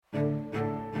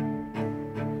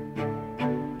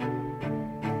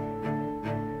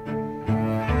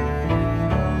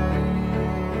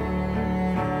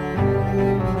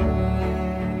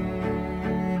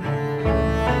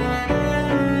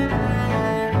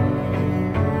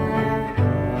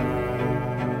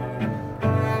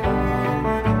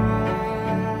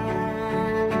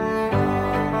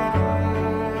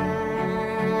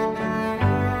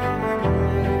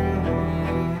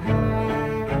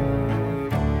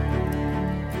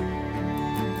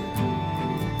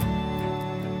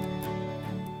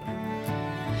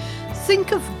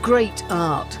think of great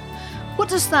art, what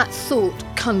does that thought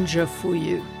conjure for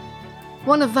you?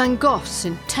 One of Van Gogh's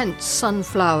intense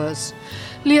sunflowers,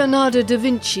 Leonardo da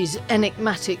Vinci's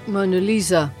enigmatic Mona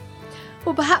Lisa,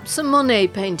 or perhaps a Monet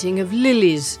painting of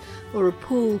lilies or a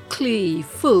Paul Klee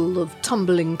full of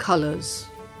tumbling colours.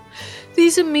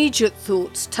 These immediate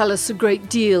thoughts tell us a great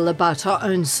deal about our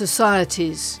own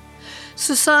societies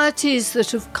that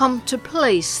have come to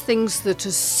place things that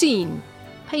are seen,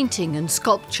 painting and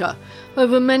sculpture,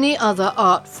 over many other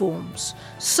art forms,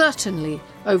 certainly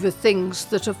over things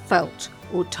that are felt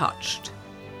or touched.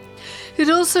 It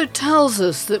also tells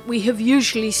us that we have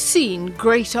usually seen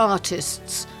great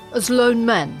artists as lone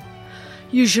men,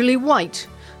 usually white,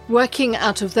 working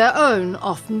out of their own,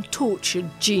 often tortured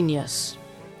genius.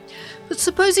 But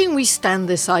supposing we stand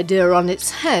this idea on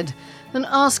its head and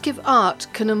ask if art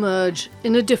can emerge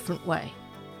in a different way.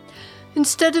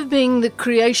 Instead of being the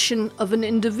creation of an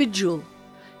individual,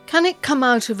 can it come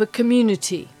out of a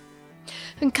community?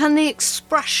 And can the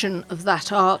expression of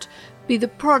that art be the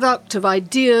product of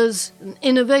ideas and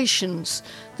innovations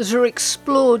that are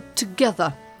explored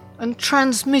together and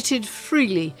transmitted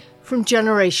freely from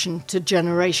generation to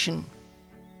generation?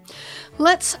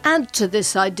 Let's add to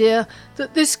this idea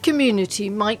that this community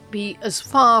might be as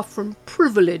far from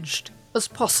privileged as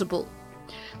possible.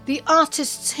 The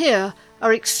artists here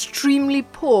are extremely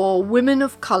poor women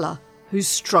of colour who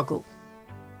struggle.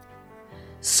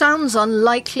 Sounds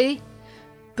unlikely,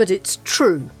 but it's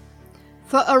true.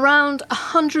 For around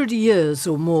 100 years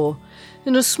or more,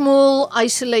 in a small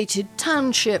isolated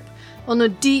township on a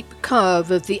deep curve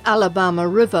of the Alabama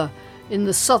River in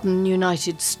the southern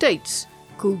United States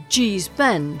called Gee's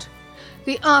Bend,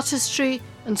 the artistry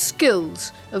and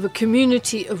skills of a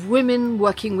community of women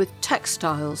working with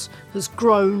textiles has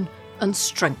grown and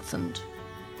strengthened.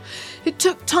 It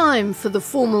took time for the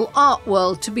formal art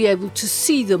world to be able to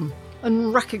see them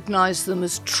and recognise them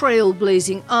as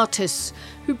trailblazing artists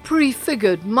who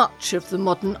prefigured much of the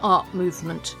modern art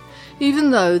movement, even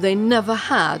though they never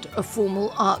had a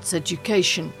formal arts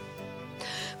education.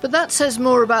 But that says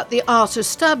more about the art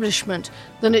establishment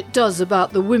than it does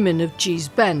about the women of Gee's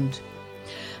Bend.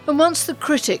 And once the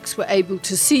critics were able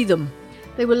to see them,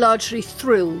 they were largely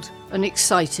thrilled and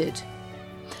excited.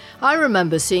 I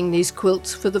remember seeing these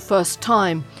quilts for the first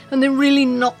time, and they really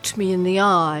knocked me in the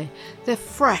eye. They're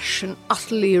fresh and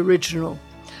utterly original,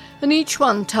 and each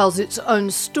one tells its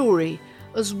own story,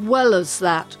 as well as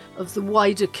that of the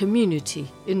wider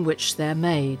community in which they're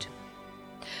made.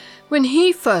 When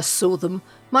he first saw them,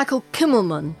 Michael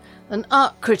Kimmelman, an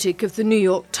art critic of the New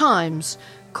York Times,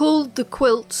 called the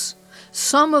quilts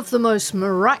some of the most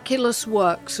miraculous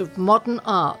works of modern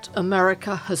art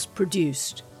America has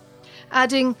produced,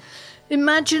 adding,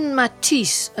 "Imagine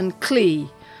Matisse and Klee,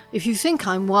 if you think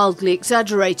I'm wildly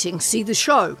exaggerating, see the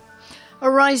show,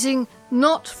 arising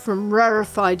not from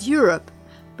rarefied Europe,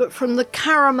 but from the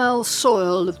caramel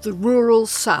soil of the rural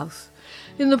South,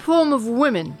 in the form of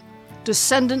women,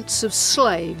 descendants of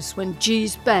slaves when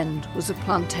Gee's Bend was a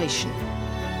plantation."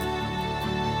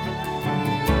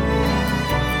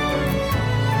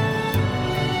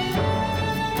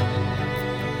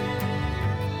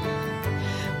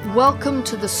 Welcome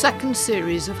to the second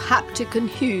series of Haptic and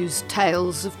Hughes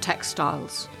Tales of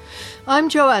Textiles. I'm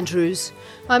Jo Andrews.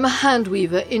 I'm a hand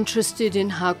weaver interested in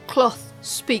how cloth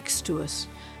speaks to us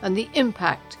and the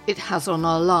impact it has on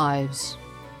our lives.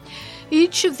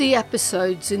 Each of the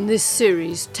episodes in this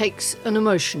series takes an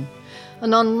emotion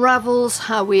and unravels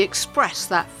how we express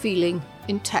that feeling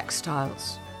in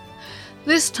textiles.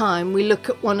 This time we look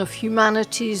at one of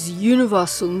humanity's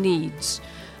universal needs,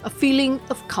 a feeling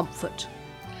of comfort.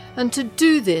 And to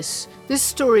do this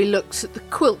story looks at the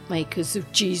quilt makers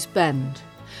of Gee's Bend,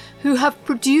 who have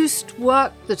produced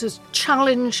work that has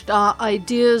challenged our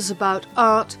ideas about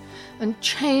art and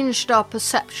changed our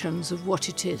perceptions of what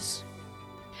it is.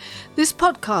 This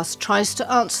podcast tries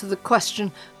to answer the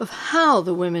question of how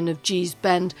the women of Gee's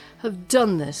Bend have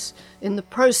done this in the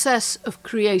process of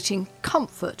creating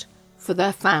comfort for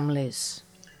their families.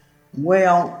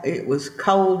 Well, it was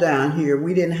cold down here.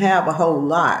 We didn't have a whole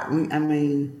lot.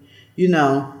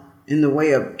 In the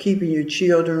way of keeping your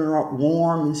children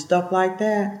warm and stuff like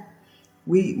that,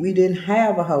 we didn't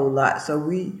have a whole lot. So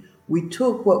we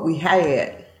took what we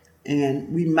had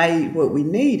and we made what we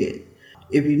needed.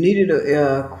 If you needed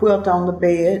a quilt on the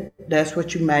bed, that's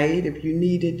what you made. If you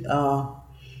needed a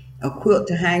quilt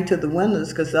to hang to the windows,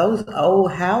 because those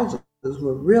old houses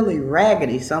were really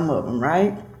raggedy, some of them,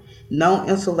 right? No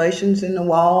insulations in the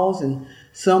walls, and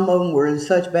some of them were in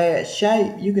such bad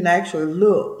shape, you can actually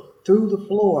look through the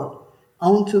floor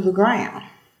onto the ground.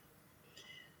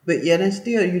 But yet and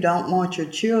still, you don't want your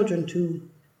children to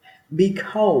be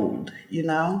cold,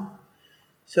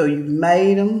 So you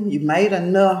made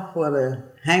enough for the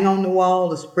hang on the wall,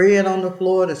 to spread on the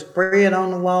floor, to spread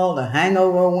on the wall, to hang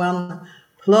over a window,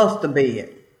 plus the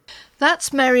bed.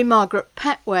 That's Mary Margaret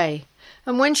Petway,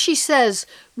 and when she says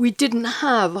we didn't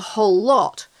have a whole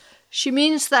lot, she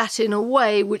means that in a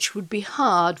way which would be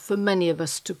hard for many of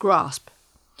us to grasp.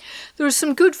 There are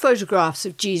some good photographs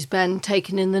of Gee's Bend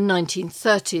taken in the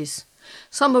 1930s,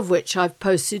 some of which I've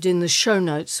posted in the show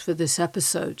notes for this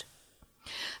episode.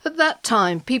 At that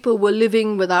time, people were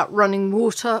living without running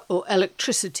water or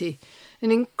electricity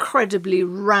in incredibly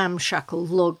ramshackle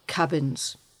log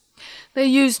cabins. They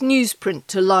used newsprint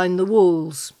to line the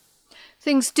walls.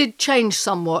 Things did change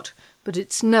somewhat, but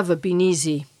it's never been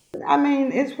easy. I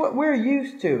mean, it's what we're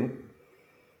used to.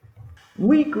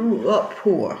 We grew up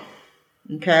poor,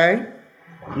 okay?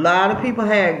 A lot of people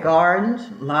had gardens,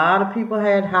 a lot of people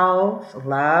had hogs, a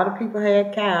lot of people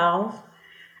had cows.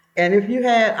 And if you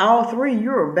had all three,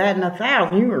 you were batting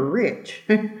 1,000, you were rich.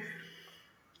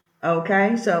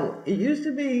 Okay, so it used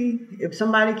to be if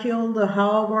somebody killed a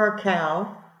hog or a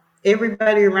cow,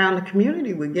 everybody around the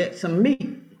community would get some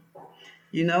meat.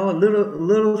 A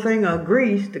little thing of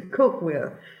grease to cook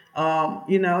with.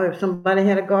 If somebody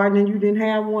had a garden and you didn't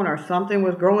have one, or something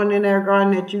was growing in their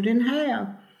garden that you didn't have,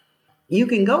 you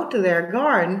can go to their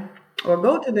garden or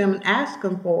go to them and ask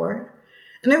them for it,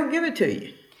 and they will give it to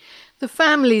you. The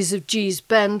families of Gee's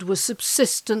Bend were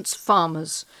subsistence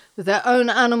farmers with their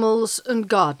own animals and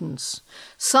gardens.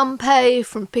 Some pay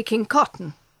from picking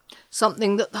cotton,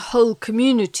 something that the whole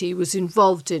community was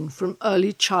involved in from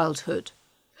early childhood.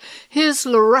 Here's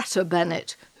Loretta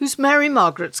Bennett, who's Mary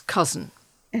Margaret's cousin.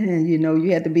 And,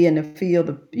 you had to be in the field,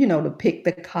 to pick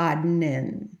the cotton,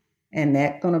 and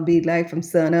that's going to be like from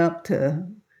sun up to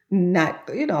not,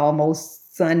 almost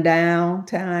sundown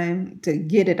time to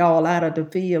get it all out of the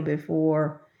field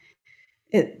before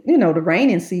the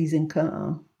raining season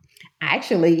come.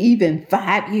 Actually, even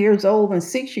 5 years old and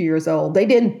 6 years old, they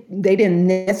didn't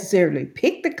necessarily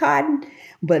pick the cotton,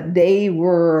 but they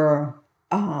were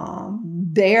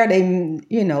there.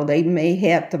 They may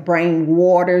have to bring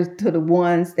water to the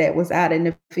ones that was out in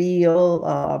the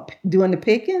field doing the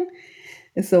picking,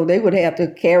 and so they would have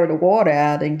to carry the water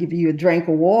out and give you a drink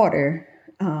of water.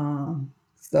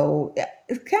 So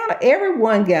it's kind of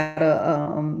everyone got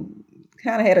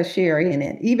kind of had a share in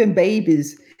it. Even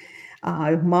babies,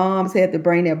 if moms had to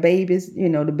bring their babies,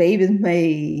 the babies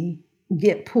may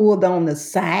get pulled on the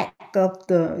sack of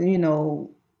the,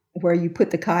 where you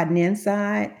put the cotton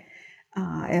inside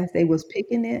as they was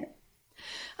picking it.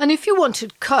 And if you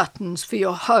wanted curtains for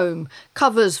your home,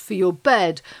 covers for your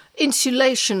bed,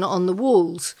 insulation on the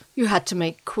walls, you had to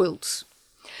make quilts.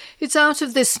 It's out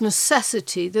of this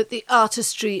necessity that the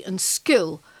artistry and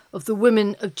skill of the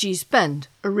women of Gee's Bend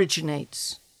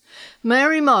originates.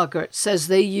 Mary Margaret says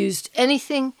they used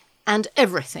anything and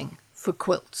everything for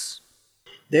quilts.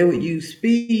 They would use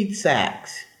speed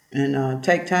sacks and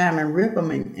take time and rip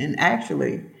them. And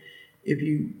actually, if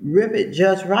you rip it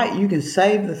just right, you can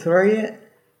save the thread,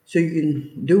 so you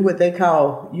can do what they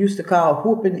used to call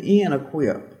whooping in a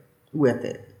quilt with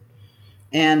it.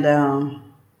 And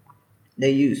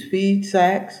they use feed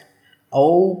sacks,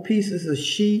 old pieces of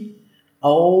sheet,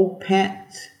 old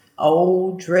pants,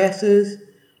 old dresses,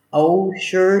 old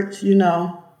shirts,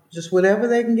 just whatever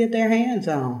they can get their hands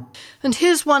on. And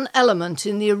here's one element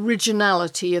in the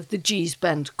originality of the Gee's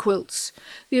Bend quilts,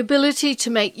 the ability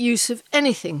to make use of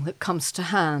anything that comes to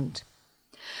hand.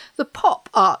 The pop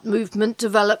art movement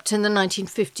developed in the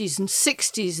 1950s and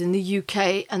 60s in the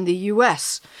UK and the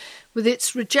US, with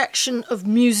its rejection of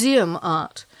museum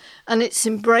art and its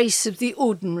embrace of the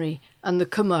ordinary and the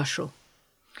commercial.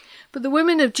 But the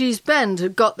women of Gee's Bend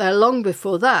had got there long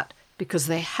before that, because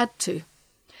they had to.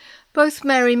 Both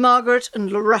Mary Margaret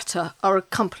and Loretta are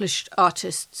accomplished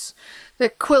artists. Their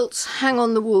quilts hang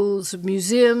on the walls of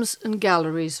museums and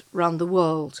galleries round the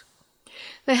world.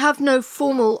 They have no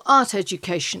formal art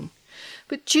education,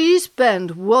 but Gee's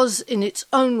Bend was in its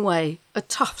own way a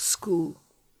tough school.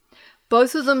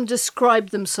 Both of them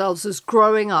described themselves as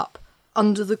growing up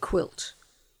under the quilt.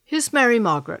 Here's Mary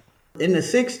Margaret. In the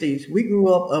 60s, we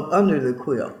grew up under the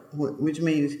quilt, which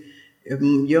means if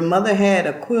your mother had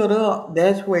a quilt up,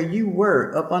 that's where you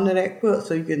were, up under that quilt,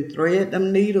 so you can thread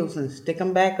them needles and stick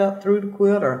them back up through the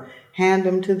quilt or hand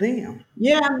them to them.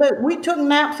 Yeah, but we took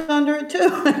naps under it too.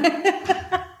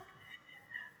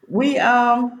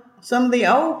 Some of the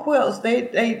old quilts,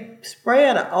 they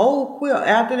spread an old quilt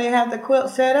after they have the quilt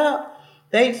set up.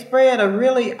 They spread a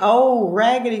really old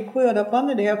raggedy quilt up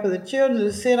under there for the children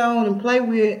to sit on and play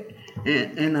with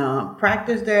and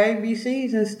practice their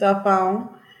ABCs and stuff on.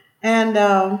 And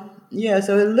Yeah,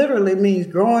 so it literally means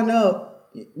growing up.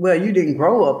 Well, you didn't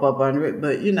grow up under it,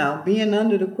 but being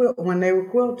under the quilt when they were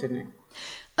quilting it.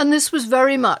 And this was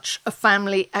very much a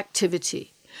family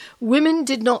activity. Women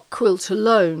did not quilt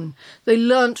alone. They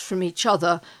learnt from each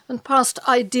other and passed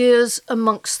ideas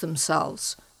amongst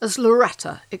themselves, as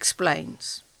Loretta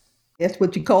explains. That's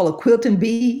what you call a quilting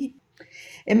bee.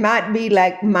 It might be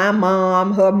like my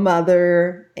mom, her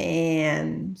mother,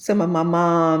 and some of my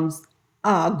mom's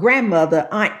grandmother,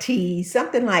 auntie,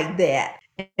 something like that.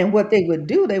 And what they would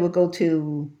do, they would go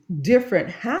to different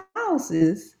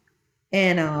houses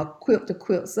and quilt the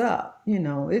quilts up.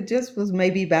 It just was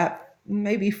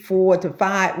maybe 4 to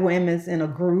 5 women in a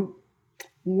group.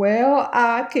 Well,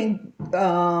 I can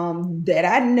that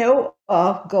I know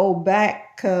of go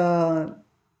back to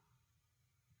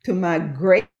my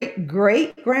great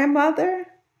great grandmother,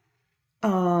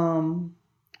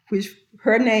 which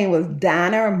her name was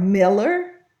Dinah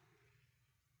Miller,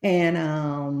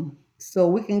 and so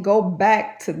we can go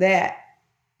back to that,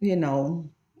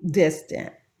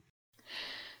 distant.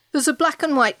 There's a black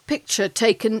and white picture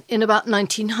taken in about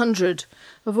 1900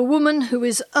 of a woman who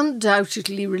is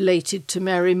undoubtedly related to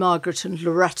Mary Margaret and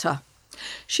Loretta.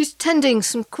 She's tending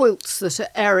some quilts that are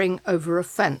airing over a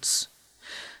fence.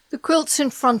 The quilts in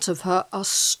front of her are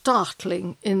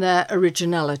startling in their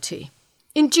originality.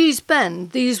 In Gee's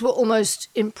Bend, these were almost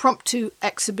impromptu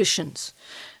exhibitions.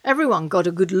 Everyone got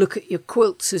a good look at your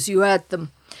quilts as you aired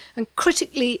them and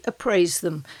critically appraised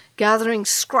them, gathering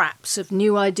scraps of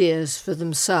new ideas for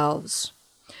themselves.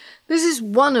 This is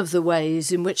one of the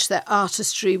ways in which their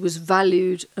artistry was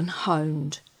valued and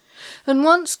honed. And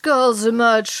once girls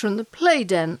emerged from the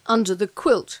playden under the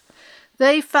quilt,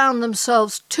 they found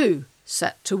themselves too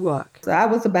set to work. So I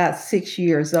was about 6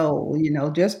 years old,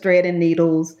 just threading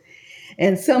needles.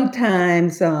 And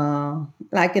sometimes,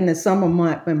 like in the summer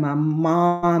month when my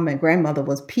mom and grandmother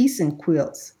was piecing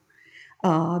quilts,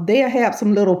 they'll have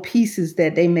some little pieces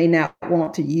that they may not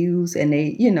want to use, and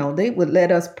they would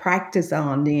let us practice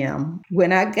on them.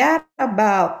 When I got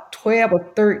about 12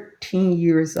 or 13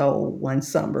 years old one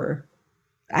summer,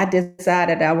 I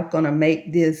decided I was going to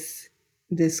make this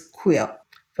quilt.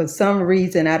 For some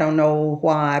reason, I don't know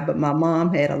why, but my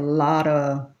mom had a lot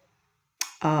of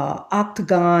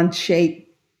octagon-shaped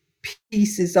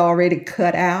pieces already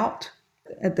cut out.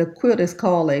 The quilt is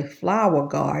called a flower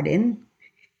garden.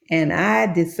 And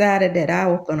I decided that I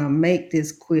was going to make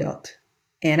this quilt.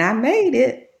 And I made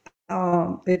it.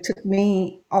 It took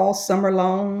me all summer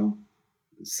long,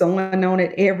 sewing on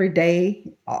it every day,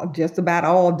 just about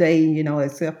all day,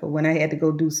 except for when I had to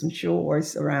go do some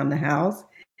chores around the house.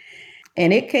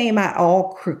 And it came out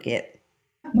all crooked.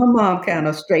 My mom kind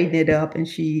of straightened it up, and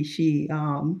she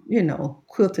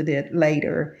quilted it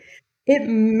later. It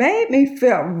made me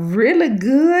feel really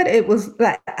good. It was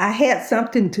like I had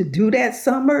something to do that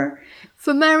summer.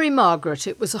 For Mary Margaret,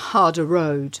 it was a harder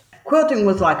road. Quilting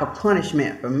was like a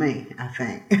punishment for me, I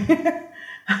think.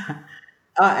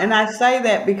 And I say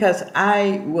that because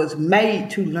I was made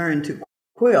to learn to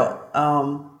quilt.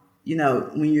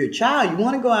 When you're a child, you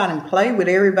want to go out and play with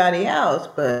everybody else,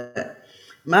 but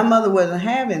my mother wasn't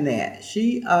having that.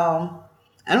 She, I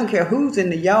don't care who's in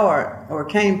the yard or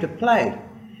came to play.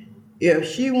 If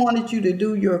she wanted you to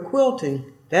do your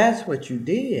quilting, that's what you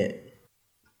did.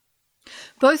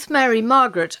 Both Mary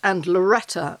Margaret and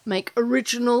Loretta make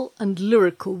original and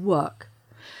lyrical work.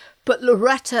 But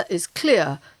Loretta is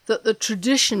clear that the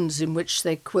traditions in which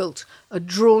they quilt are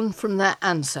drawn from their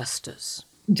ancestors.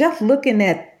 Just looking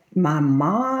at my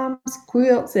mom's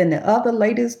quilts and the other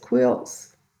ladies'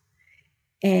 quilts,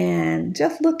 and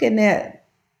just looking at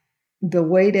the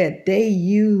way that they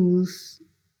use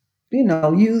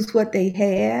what they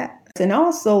had. And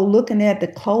also looking at the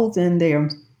clothing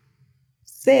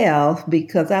themselves,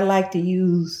 because I like to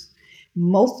use,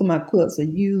 most of my quilts are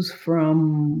used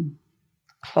from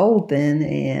clothing,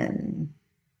 and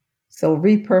so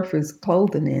repurposed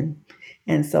clothing.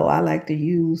 And so I like to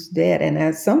use that.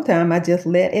 And sometimes I just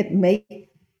let it make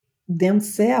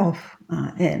themselves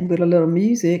and with a little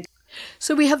music.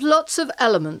 So we have lots of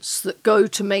elements that go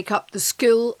to make up the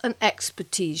skill and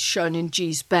expertise shown in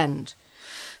Gee's Bend.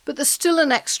 But there's still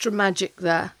an extra magic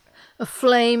there, a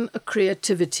flame of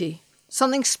creativity,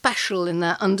 something special in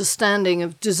their understanding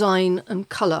of design and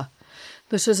colour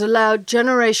that has allowed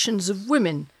generations of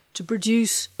women to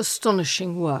produce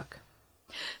astonishing work.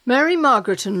 Mary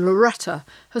Margaret and Loretta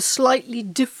have slightly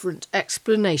different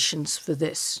explanations for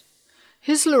this.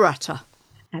 Here's Loretta.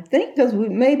 I think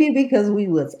because we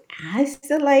was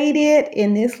isolated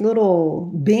in this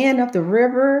little bend of the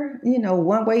river,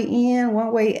 one way in,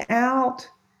 one way out.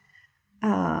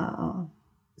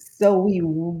 So we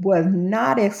was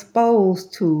not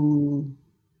exposed to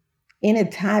any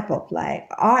type of like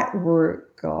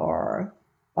artwork or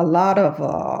a lot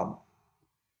of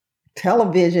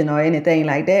television or anything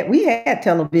like that. We had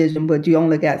television, but you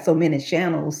only got so many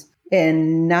channels.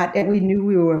 And not that we knew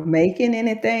we were making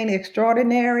anything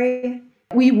extraordinary.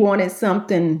 We wanted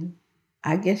something,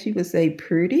 I guess you could say,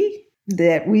 pretty,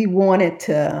 that we wanted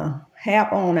to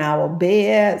have on our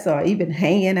beds or even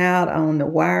hanging out on the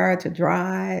wire to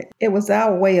dry. It was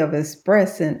our way of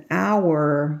expressing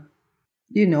our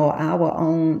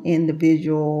own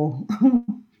individual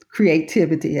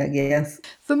creativity, I guess.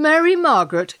 For Mary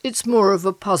Margaret, it's more of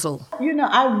a puzzle.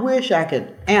 I wish I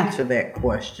could answer that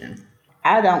question.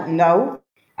 I don't know.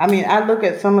 I mean, I look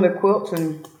at some of the quilts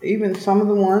and even some of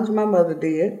the ones my mother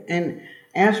did, and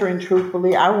answering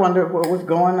truthfully, I wonder what was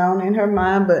going on in her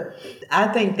mind, but I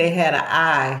think they had an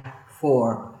eye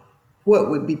for what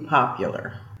would be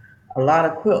popular. A lot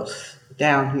of quilts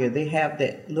down here, they have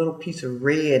that little piece of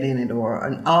red in it or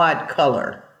an odd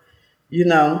color,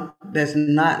 that's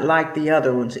not like the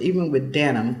other ones. Even with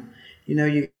denim,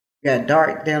 you got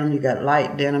dark denim, you got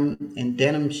light denim, and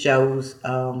denim shows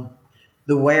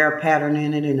the wear pattern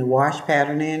in it and the wash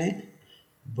pattern in it.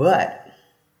 But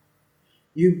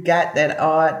you've got that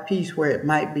odd piece where it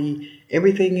might be,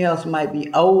 everything else might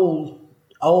be old,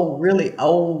 really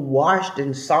old, washed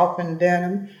and softened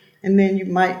denim. And then you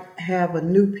might have a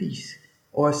new piece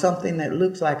or something that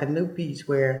looks like a new piece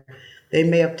where they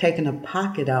may have taken a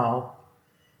pocket off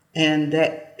and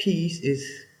that piece is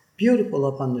beautiful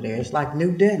up under there. It's like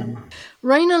new denim.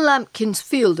 Raina Lampkins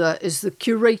Fielder is the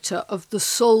curator of the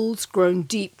Souls Grown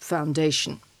Deep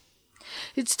Foundation.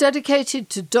 It's dedicated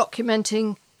to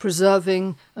documenting,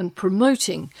 preserving and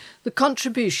promoting the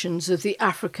contributions of the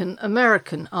African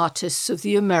American artists of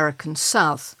the American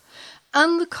South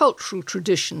and the cultural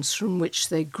traditions from which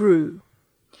they grew.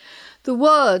 The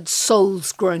words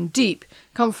Souls Grown Deep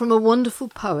come from a wonderful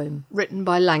poem written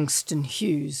by Langston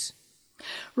Hughes.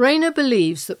 Raina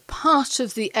believes that part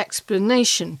of the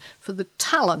explanation for the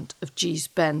talent of Gee's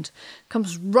Bend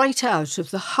comes right out of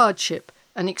the hardship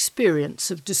and experience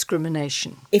of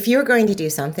discrimination. If you're going to do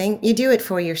something, you do it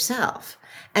for yourself.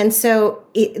 And so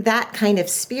that kind of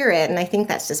spirit, and I think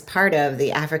that's just part of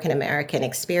the African American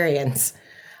experience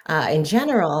in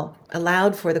general,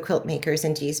 allowed for the quilt makers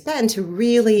in Gee's Bend to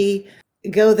really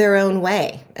go their own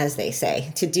way, as they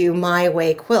say, to do my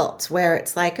way quilts, where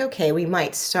it's like, okay, we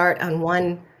might start on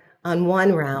one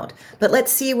route, but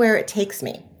let's see where it takes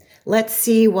me. Let's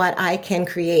see what I can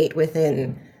create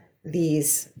within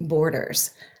these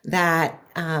borders that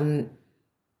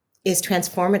is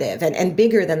transformative and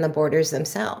bigger than the borders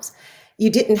themselves. You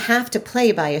didn't have to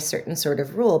play by a certain sort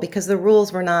of rule because the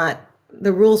rules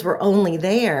were only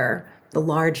there, the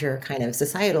larger kind of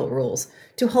societal rules,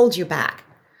 to hold you back.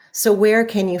 So where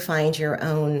can you find your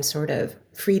own sort of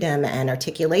freedom and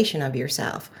articulation of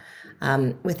yourself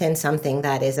within something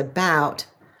that is about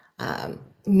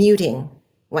muting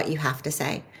what you have to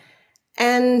say?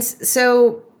 And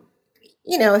so,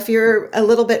 if you're a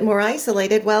little bit more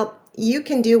isolated, well, you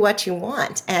can do what you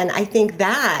want. And I think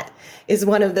that is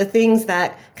one of the things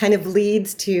that kind of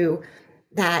leads to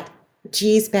that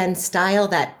Gee's Bend style,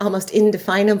 that almost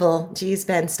indefinable Gee's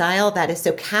Bend style that is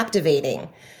so captivating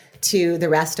to the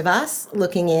rest of us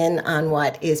looking in on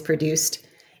what is produced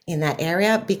in that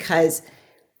area, because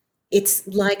it's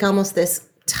like almost this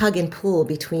tug and pull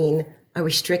between a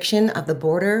restriction of the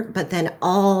border, but then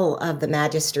all of the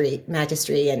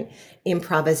majesty and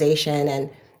improvisation and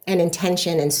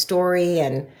intention and story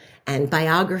and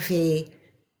biography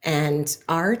and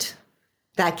art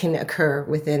that can occur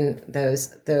within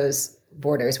those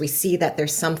borders. We see that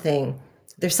there's something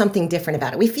different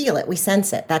about it. We feel it, we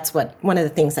sense it. That's one of the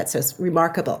things that's so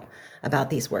remarkable about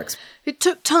these works. It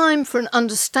took time for an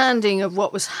understanding of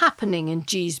what was happening in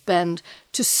Gee's Bend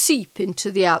to seep into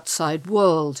the outside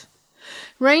world.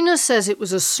 Raina says it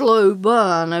was a slow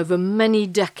burn over many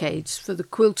decades for the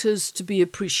quilters to be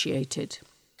appreciated.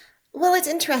 Well, it's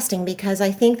interesting because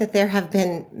I think that there have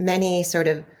been many sort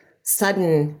of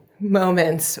sudden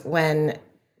moments when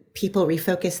people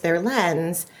refocus their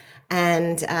lens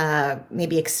and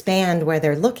maybe expand where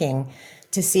they're looking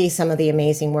to see some of the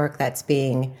amazing work that's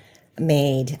being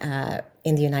made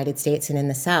in the United States and in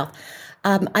the South.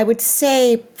 I would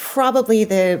say probably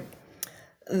the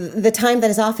time that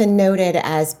is often noted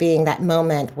as being that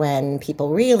moment when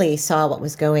people really saw what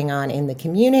was going on in the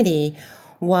community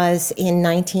was in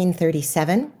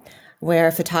 1937,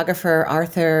 where photographer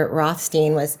Arthur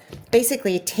Rothstein was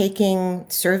basically taking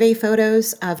survey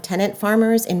photos of tenant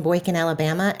farmers in Boykin,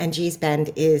 Alabama, and Gee's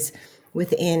Bend is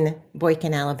within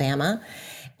Boykin, Alabama.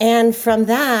 And from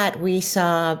that, we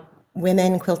saw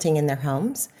women quilting in their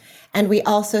homes. And we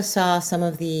also saw some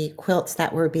of the quilts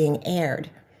that were being aired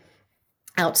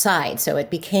outside. So it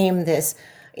became this,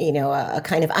 a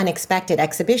kind of unexpected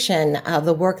exhibition of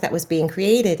the work that was being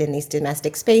created in these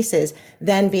domestic spaces,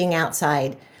 then being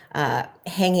outside,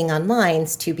 hanging on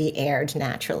lines to be aired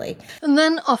naturally. And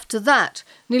then after that,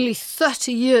 nearly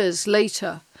 30 years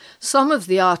later, some of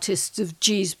the artists of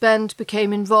Gee's Bend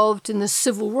became involved in the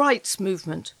civil rights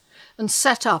movement and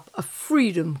set up a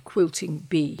freedom quilting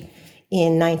bee.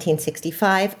 In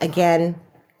 1965, again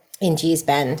in Gee's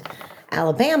Bend,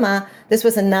 Alabama, this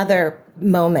was another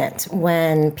moment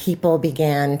when people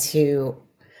began to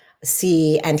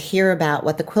see and hear about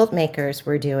what the quilt makers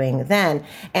were doing then.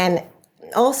 And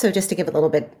also, just to give a little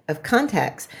bit of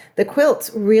context, the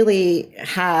quilts really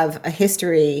have a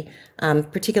history,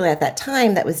 particularly at that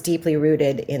time, that was deeply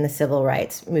rooted in the civil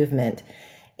rights movement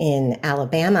in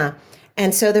Alabama.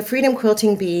 And so the Freedom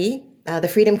Quilting Bee, the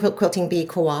Freedom Quilting Bee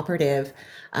Cooperative,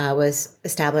 was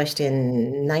established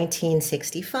in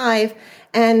 1965,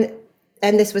 and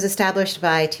this was established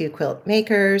by two quilt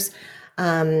makers,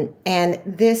 and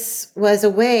this was a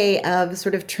way of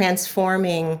sort of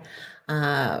transforming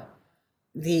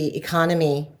the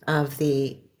economy of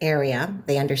the area.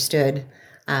 They understood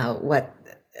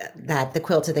that the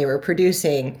quilts that they were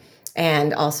producing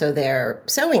and also their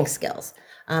sewing skills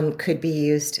could be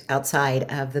used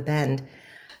outside of the Bend.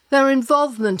 Their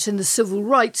involvement in the civil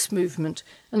rights movement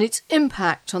and its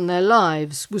impact on their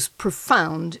lives was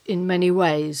profound in many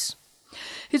ways.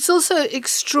 It's also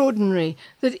extraordinary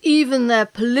that even their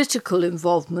political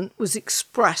involvement was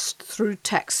expressed through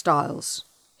textiles.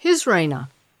 Here's Raina.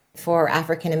 For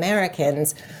African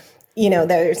Americans,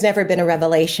 there's never been a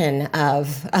revelation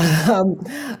of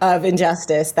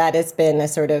injustice. That has been a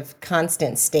sort of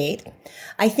constant state.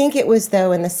 I think it was,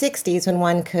 though, in the 60s when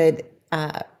one could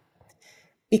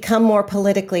become more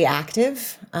politically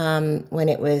active, when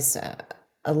it was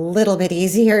a little bit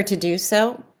easier to do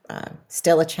so.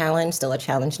 Still a challenge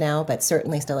now, but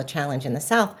certainly still a challenge in the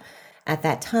South at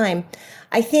that time.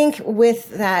 I think with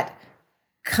that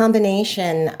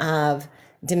combination of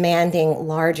demanding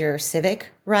larger civic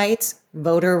rights,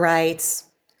 voter rights,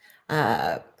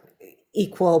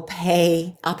 equal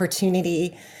pay,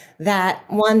 opportunity, that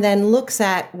one then looks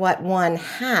at what one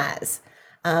has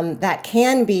that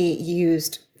can be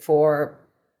used for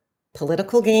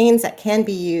political gains, that can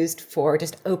be used for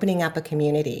just opening up a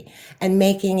community and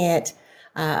making it,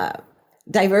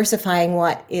 diversifying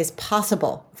what is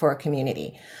possible for a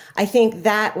community. I think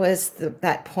that was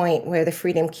that point where the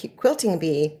Freedom Quilting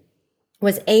Bee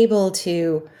was able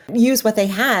to use what they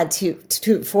had to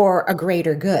for a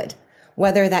greater good,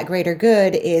 whether that greater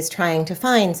good is trying to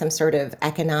find some sort of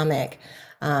economic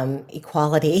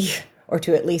equality or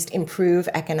to at least improve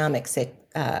economic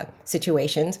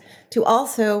situations, to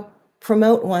also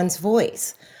promote one's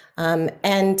voice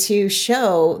and to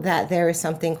show that there is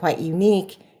something quite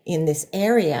unique in this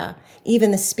area, even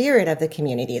the spirit of the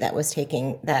community that was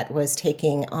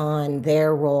taking on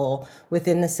their role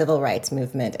within the civil rights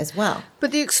movement as well.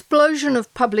 But the explosion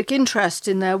of public interest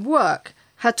in their work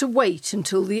had to wait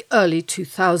until the early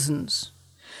 2000s.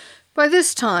 By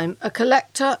this time, a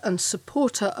collector and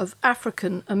supporter of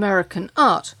African American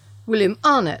art, William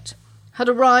Arnett, had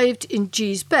arrived in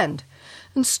Gee's Bend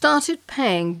and started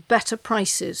paying better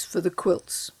prices for the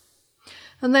quilts.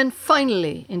 And then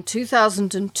finally, in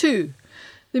 2002,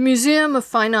 the Museum of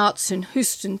Fine Arts in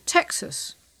Houston,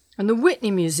 Texas, and the Whitney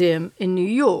Museum in New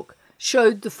York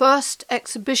showed the first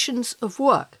exhibitions of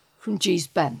work from Gee's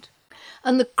Bend.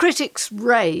 And the critics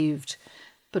raved,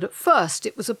 but at first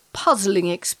it was a puzzling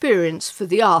experience for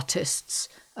the artists,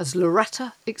 as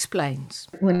Loretta explains.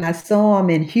 When I saw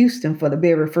them in Houston for the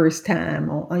very first time,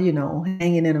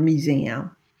 hanging in a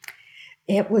museum,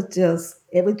 it was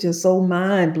just so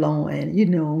mind-blowing,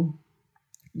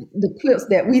 the quilts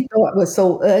that we thought were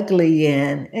so ugly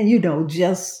and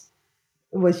just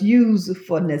was used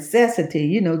for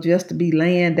necessity, just to be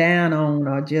laying down on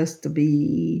or just to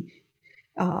be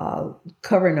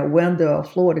covering a window or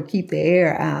floor to keep the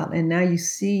air out. And now you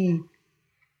see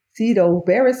those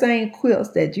very same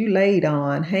quilts that you laid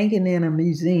on hanging in a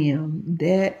museum.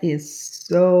 That is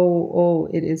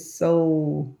it is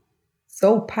so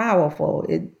powerful.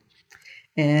 It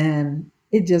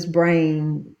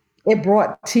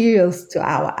brought tears to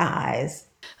our eyes.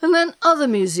 And then other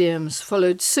museums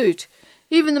followed suit.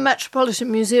 Even the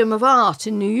Metropolitan Museum of Art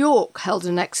in New York held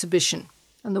an exhibition,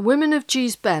 and the women of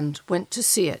Gee's Bend went to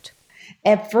see it.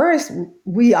 At first,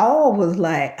 we all was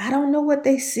like, I don't know what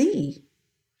they see.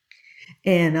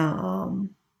 And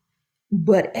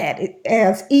But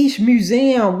as each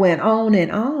museum went on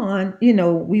and on,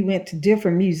 we went to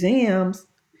different museums.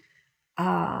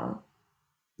 Uh,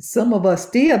 some of us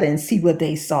still didn't see what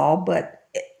they saw, but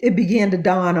it began to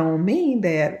dawn on me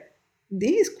that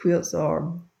these quilts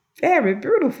are very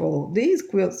beautiful. These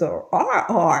quilts are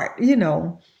art,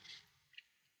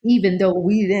 even though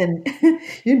we didn't,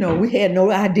 we had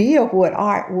no idea what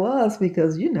art was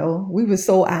because, we were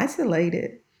so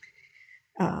isolated.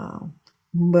 Um,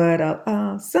 but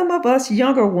some of us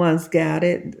younger ones got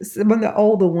it. Some of the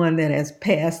older one that has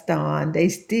passed on, they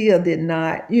still did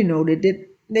not,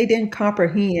 they didn't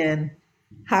comprehend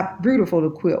how beautiful the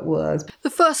quilt was. The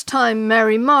first time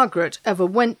Mary Margaret ever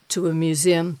went to a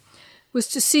museum was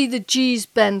to see the Gee's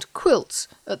Bend quilts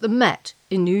at the Met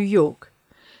in New York.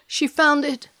 She found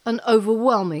it an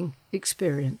overwhelming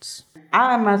experience.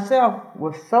 I myself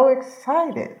was so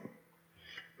excited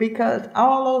because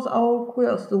all those old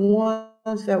quilts, the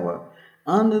ones that were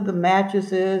under the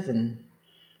mattresses and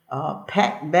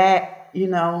packed back,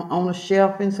 on a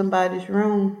shelf in somebody's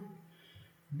room,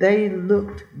 they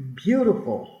looked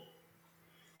beautiful,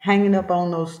 hanging up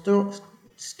on those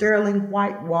sterling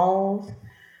white walls.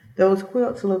 Those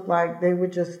quilts looked like they were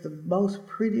just the most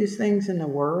prettiest things in the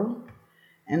world.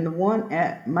 And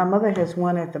my mother has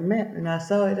one at the Met, and I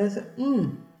saw it, I said,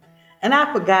 And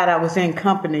I forgot I was in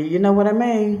company, you know what I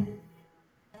mean?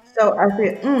 So I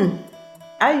said,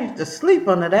 I used to sleep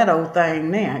under that old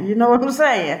thing now, you know what I'm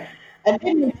saying? I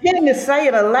didn't intend to say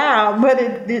it aloud, but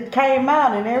it came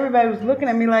out, and everybody was looking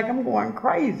at me like I'm going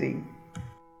crazy.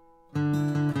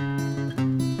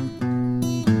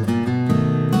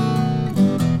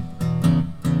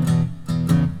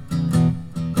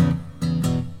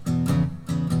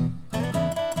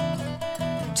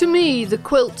 To me, the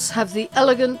quilts have the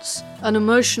elegance and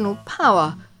emotional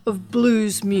power of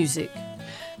blues music,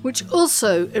 which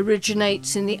also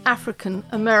originates in the African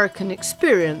American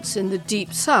experience in the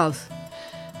Deep South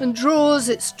and draws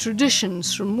its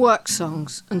traditions from work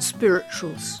songs and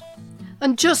spirituals.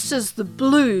 And just as the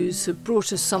blues have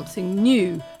brought us something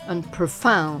new and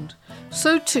profound,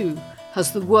 so too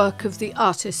has the work of the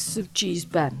artists of Gee's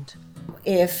Bend.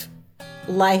 If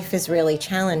life is really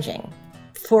challenging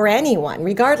for anyone,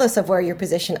 regardless of where your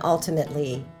position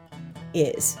ultimately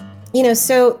is,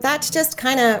 so that's just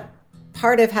kind of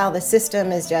part of how the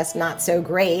system is just not so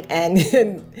great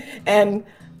and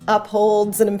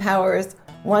upholds and empowers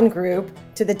one group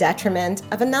to the detriment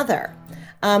of another.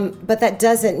 But that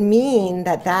doesn't mean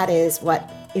that is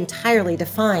what entirely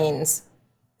defines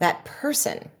that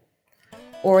person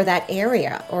or that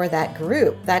area or that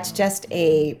group. That's just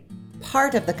a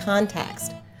part of the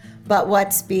context. But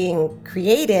what's being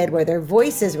created, where their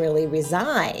voices really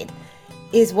reside,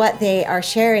 is what they are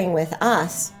sharing with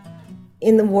us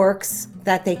in the works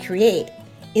that they create,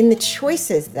 in the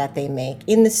choices that they make,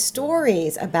 in the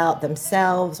stories about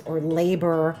themselves or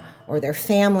labor or their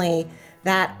family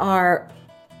that are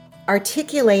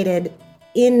articulated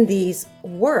in these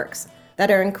works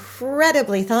that are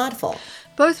incredibly thoughtful.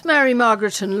 Both Mary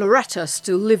Margaret and Loretta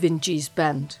still live in Gee's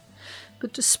Bend,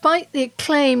 but despite the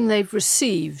acclaim they've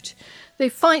received, they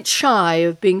fight shy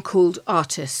of being called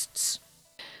artists.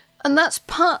 And that's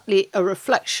partly a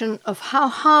reflection of how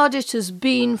hard it has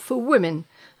been for women,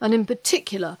 and in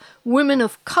particular women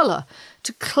of colour,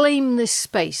 to claim this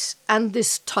space and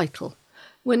this title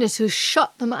when it has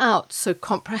shut them out so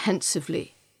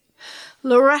comprehensively.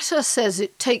 Loretta says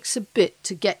it takes a bit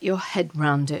to get your head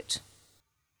round it.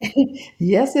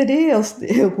 Yes, it is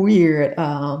weird.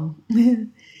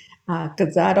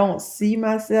 Because I don't see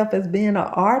myself as being an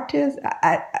artist.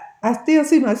 I still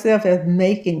see myself as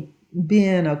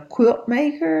being a quilt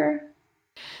maker.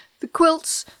 The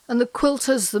quilts and the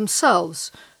quilters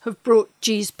themselves have brought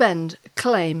Gee's Bend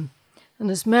acclaim,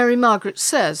 and as Mary Margaret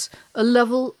says, a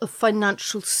level of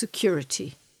financial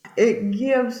security. It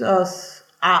gives us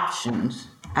options,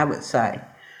 I would say.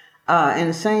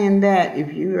 And saying that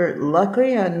if you're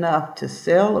lucky enough to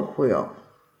sell a quilt,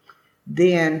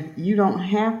 then you don't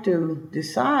have to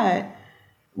decide,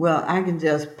 well, I can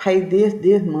just pay this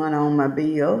month on my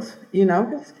bills,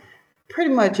 because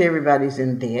pretty much everybody's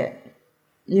in debt.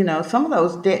 Some of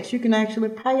those debts you can actually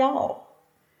pay off.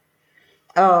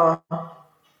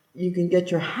 You can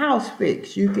get your house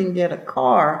fixed. You can get a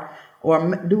car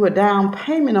or do a down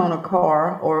payment on a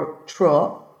car or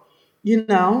truck,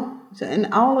 and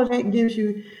all of that gives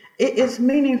you, it's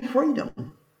meaning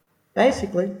freedom,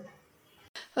 basically.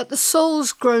 At the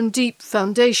Souls Grown Deep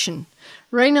Foundation,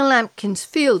 Raina Lampkins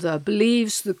Fielder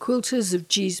believes the quilters of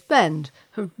Gee's Bend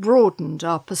have broadened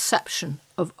our perception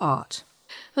of art.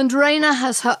 And Raina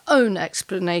has her own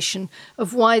explanation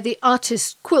of why the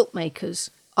artist quilt makers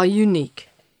are unique.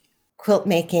 quilt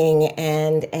making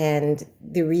and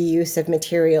the reuse of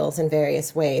materials in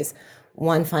various ways.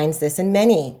 One finds this in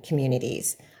many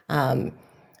communities.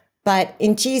 But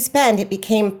in Gee's Bend, it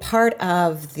became part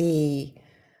of the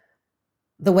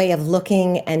way of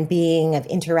looking and being, of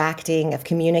interacting, of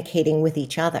communicating with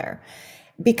each other.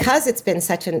 Because it's been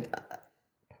such a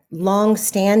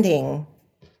long-standing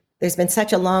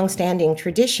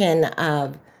tradition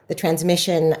of the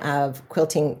transmission of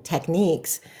quilting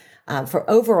techniques for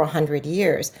over 100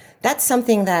 years. That's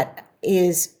something that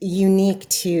is unique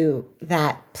to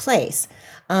that place.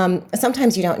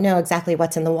 Sometimes you don't know exactly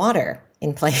what's in the water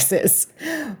in places,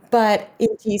 but in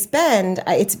Gee's Bend,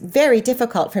 it's very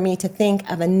difficult for me to think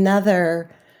of another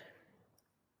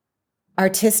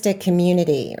artistic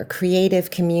community or creative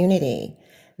community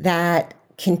that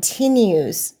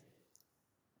continues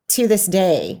to this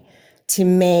day to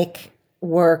make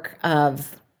work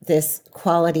of this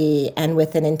quality and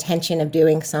with an intention of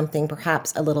doing something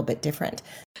perhaps a little bit different.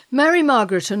 Mary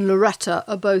Margaret and Loretta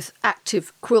are both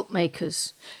active quilt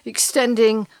makers,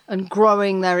 extending and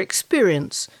growing their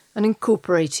experience and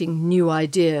incorporating new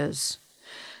ideas.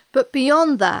 But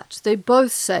beyond that, they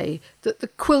both say that the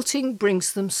quilting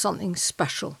brings them something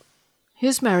special.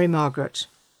 Here's Mary Margaret.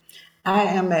 I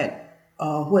am at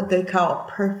what they call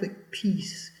perfect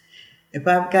peace. If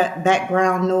I've got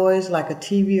background noise like a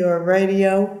TV or a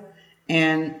radio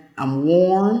and I'm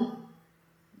warm,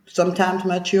 sometimes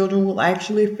my children will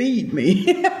actually feed me.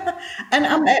 And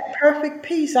I'm at perfect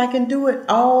peace. I can do it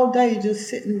all day just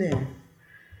sitting there.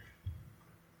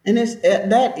 And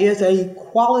that is a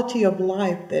quality of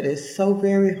life that is so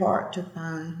very hard to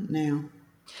find now.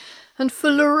 And for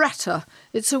Loretta,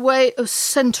 it's a way of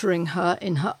centering her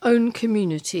in her own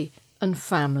community and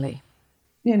family.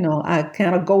 I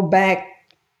kind of go back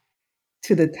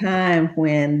to the time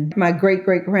when my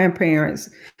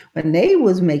great-great-grandparents, when they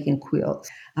was making quilts.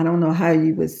 I don't know how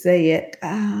you would say it.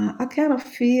 I kind of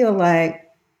feel like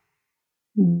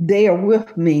they are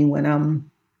with me when I'm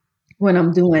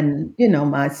doing,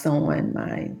 my sewing,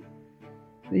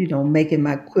 making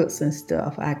my quilts and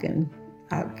stuff. I can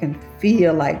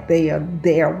feel like they are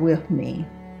there with me.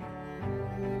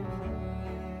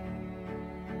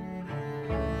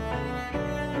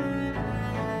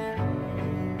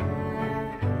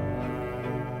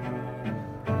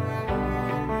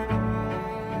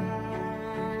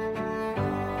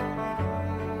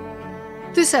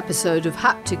 This episode of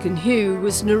Haptic and Hue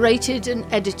was narrated and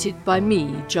edited by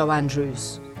me, Jo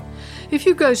Andrews. If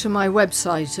you go to my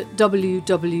website at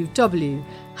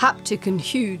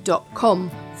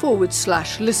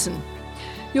www.hapticandhue.com/listen,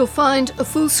 you'll find a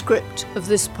full script of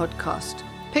this podcast,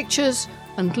 pictures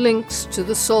and links to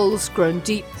the Souls Grown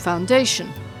Deep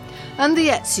Foundation, and the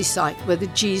Etsy site where the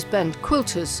Gee's Bend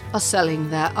quilters are selling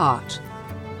their art.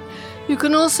 You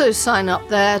can also sign up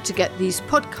there to get these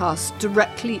podcasts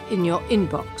directly in your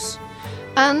inbox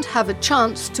and have a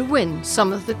chance to win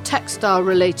some of the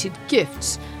textile-related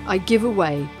gifts I give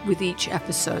away with each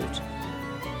episode.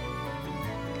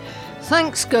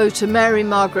 Thanks go to Mary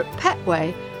Margaret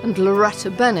Petway and Loretta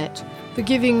Bennett for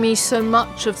giving me so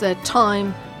much of their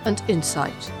time and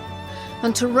insight,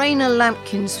 and to Raina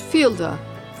Lampkins Fielder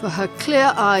for her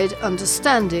clear-eyed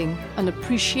understanding and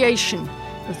appreciation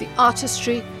of the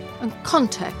artistry and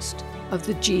context of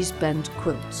the Gee's Bend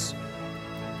quilts.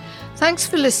 Thanks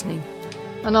for listening,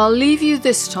 and I'll leave you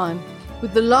this time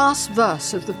with the last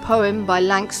verse of the poem by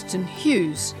Langston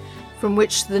Hughes, from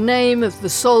which the name of the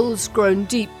Souls Grown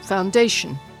Deep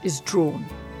Foundation is drawn.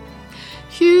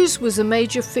 Hughes was a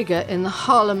major figure in the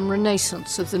Harlem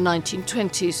Renaissance of the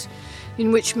 1920s,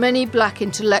 in which many black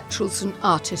intellectuals and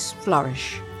artists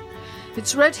flourish.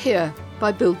 It's read here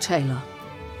by Bill Taylor.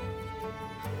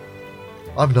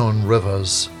 I've known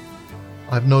rivers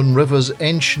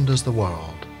ancient as the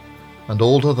world, and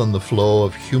older than the flow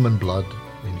of human blood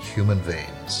in human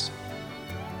veins.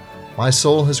 My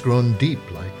soul has grown deep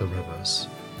like the rivers.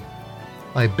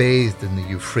 I bathed in the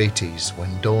Euphrates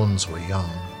when dawns were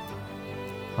young.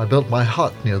 I built my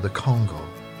hut near the Congo,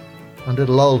 and it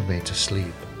lulled me to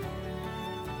sleep.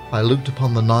 I looked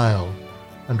upon the Nile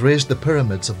and raised the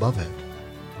pyramids above it.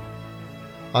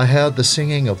 I heard the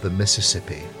singing of the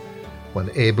Mississippi when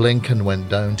Abe Lincoln went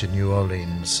down to New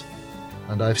Orleans,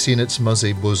 and I've seen its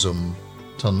muzzy bosom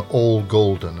turn all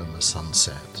golden in the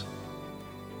sunset.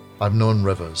 I've known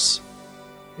rivers,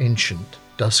 ancient,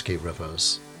 dusky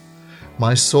rivers.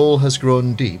 My soul has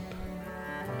grown deep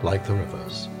like the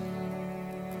rivers.